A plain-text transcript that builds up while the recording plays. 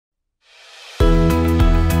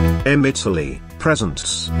MO-Vit Italy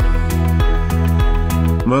presents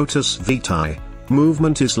Motus Vitae,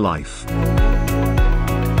 movement is life.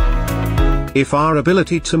 If our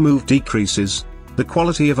ability to move decreases, the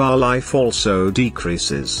quality of our life also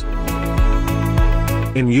decreases.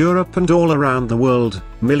 In Europe and all around the world,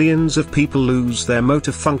 millions of people lose their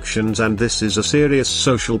motor functions, and this is a serious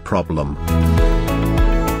social problem.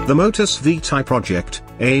 The Motus Vitae project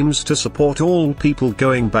aims to support all people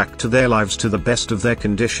going back to their lives to the best of their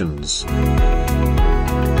conditions.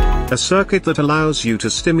 A circuit that allows you to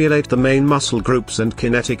stimulate the main muscle groups and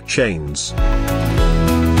kinetic chains.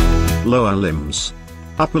 Lower limbs,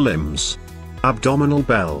 upper limbs, abdominal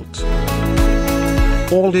belt.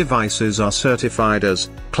 All devices are certified as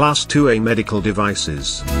Class 2A medical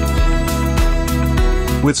devices.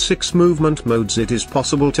 With 6 movement modes, it is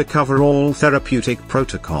possible to cover all therapeutic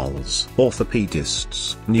protocols: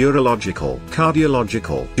 orthopedists, neurological,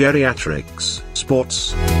 cardiological, geriatrics,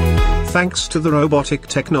 sports. Thanks to the robotic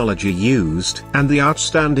technology used and the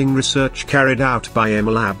outstanding research carried out by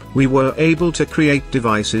MLab, we were able to create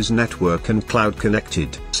devices network and cloud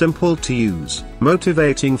connected, simple to use,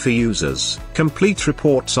 motivating for users, complete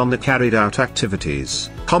reports on the carried out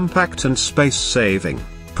activities, compact and space saving,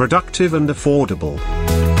 productive and affordable.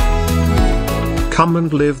 Come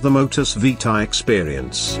and live the Motus Vitae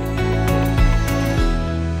experience.